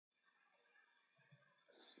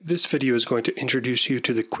This video is going to introduce you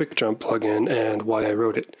to the QuickJump plugin and why I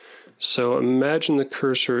wrote it. So imagine the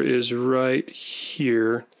cursor is right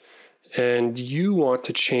here and you want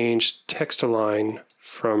to change text align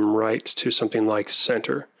from right to something like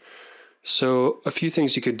center. So a few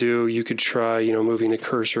things you could do. You could try, moving the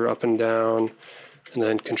cursor up and down and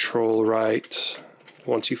then control right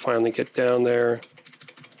once you finally get down there.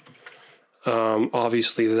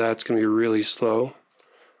 Obviously that's going to be really slow.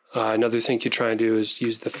 Another thing you could try and do is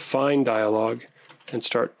use the find dialog and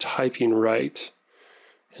start typing right.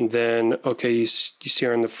 And then, okay, you see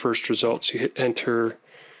here in the first results, you hit enter,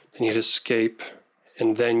 then you hit escape,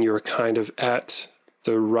 and then you're kind of at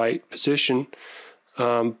the right position.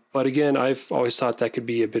 But again, I've always thought that could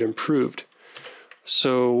be a bit improved.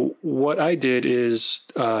 So what I did is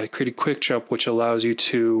I created QuickJump, which allows you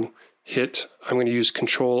to hit, I'm going to use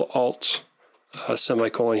Control-Alt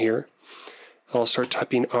semicolon here. I'll start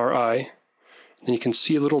typing RI, then you can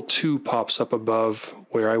see a little 2 pops up above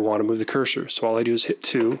where I want to move the cursor. So all I do is hit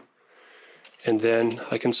 2, and then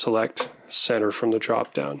I can select center from the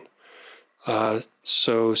drop down.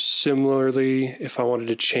 So similarly, if I wanted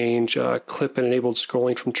to change clip and enabled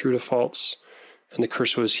scrolling from true to false, and the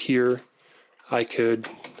cursor was here, I could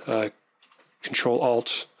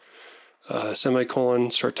Control-Alt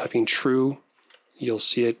semicolon, start typing true. You'll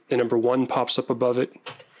see it, the number 1 pops up above it.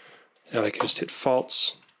 And I can just hit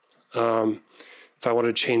false. If I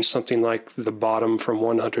wanted to change something like the bottom from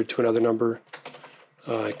 100 to another number,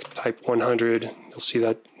 I could type 100. You'll see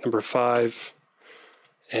that number 5.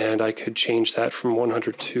 And I could change that from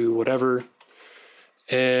 100 to whatever.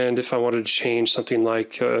 And if I wanted to change something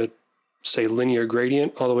like, say, linear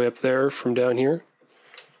gradient all the way up there from down here,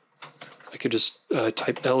 I could just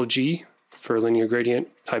type LG for linear gradient,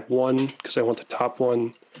 type 1 because I want the top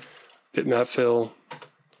one, bitmap fill,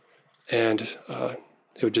 and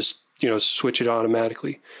it would just switch it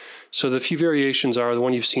automatically. So the few variations are, the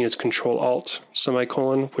one you've seen is Control-Alt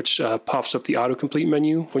semicolon, which pops up the autocomplete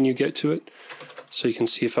menu when you get to it. So you can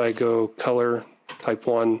see if I go color, type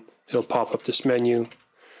 1, it'll pop up this menu.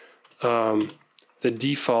 The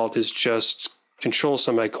default is just Control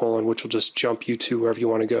semicolon, which will just jump you to wherever you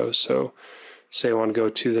want to go. So say I want to go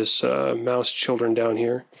to this mouse children down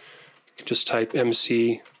here. You can just type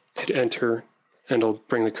MC, hit enter, and it'll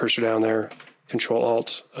bring the cursor down there.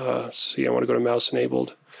 Control-Alt, see, I want to go to mouse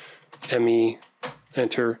enabled, ME,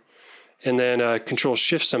 enter, and then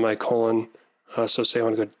Control-Shift semicolon, so say I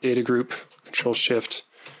want to go to data group, Control-Shift,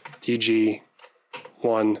 DG,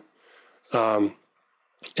 1, and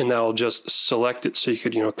that'll just select it so you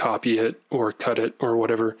could, copy it or cut it or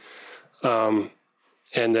whatever, and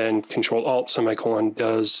then Control-Alt semicolon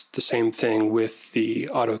does the same thing with the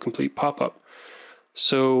autocomplete pop-up.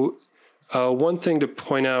 So one thing to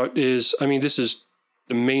point out is, this is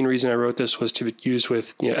the main reason I wrote this was to be used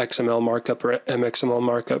with XML markup or MXML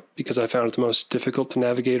markup because I found it the most difficult to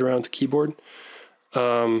navigate around the keyboard.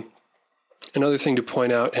 Another thing to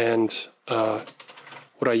point out, and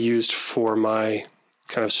what I used for my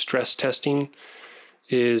kind of stress testing,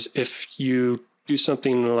 is if you do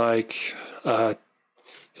something like,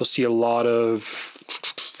 you'll see a lot of,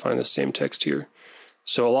 find the same text here,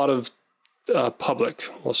 so a lot of public.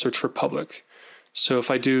 We'll search for public. So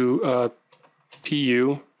if I do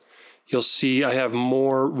PU, you'll see I have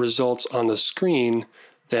more results on the screen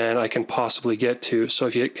than I can possibly get to. So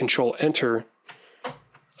if you hit Control Enter,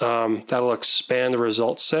 that'll expand the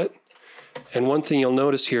results set. And one thing you'll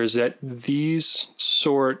notice here is that these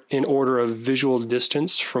sort in order of visual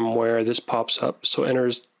distance from where this pops up. So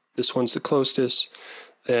enters, this one's the closest,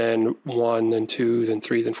 then 1, then 2, then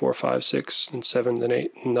 3, then 4, 5, 6, then 7, then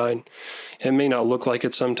 8, and 9. It may not look like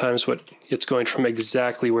it sometimes, but it's going from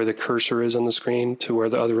exactly where the cursor is on the screen to where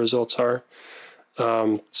the other results are.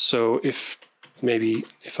 So if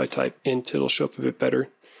I type int, it'll show up a bit better.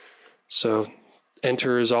 So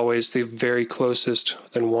enter is always the very closest,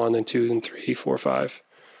 then 1, then 2, then 3, 4, 5.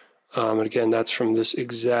 And again, that's from this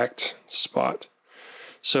exact spot.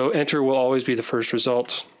 So enter will always be the first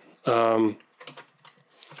result.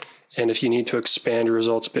 And if you need to expand your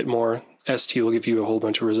results a bit more, ST will give you a whole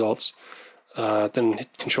bunch of results. Then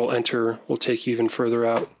Control Enter will take you even further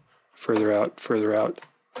out, further out, further out.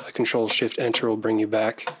 Control Shift Enter will bring you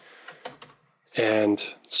back. And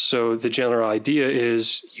so the general idea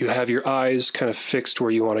is you have your eyes kind of fixed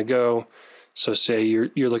where you want to go. So say you're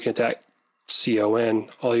looking at that CON,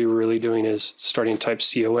 all you're really doing is starting to type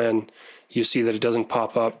CON. You see that it doesn't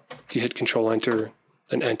pop up. You hit Control Enter,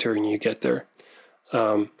 then Enter, and you get there.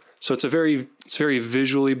 So it's very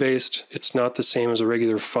visually based. It's not the same as a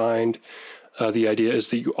regular find. The idea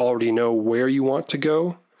is that you already know where you want to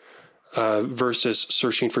go. versus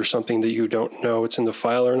searching for something that you don't know it's in the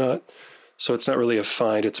file or not. So it's not really a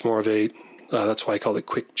find, it's more of a, that's why I call it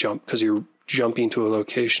quick jump, because you're jumping to a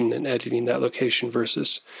location and editing that location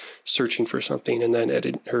versus searching for something and then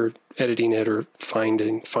editing it or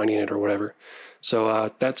finding it or whatever.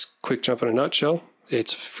 So that's QuickJump in a nutshell.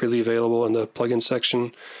 It's freely available in the plugin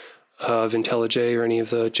section of IntelliJ or any of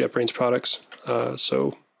the Jetbrains products.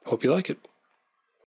 So hope you like it.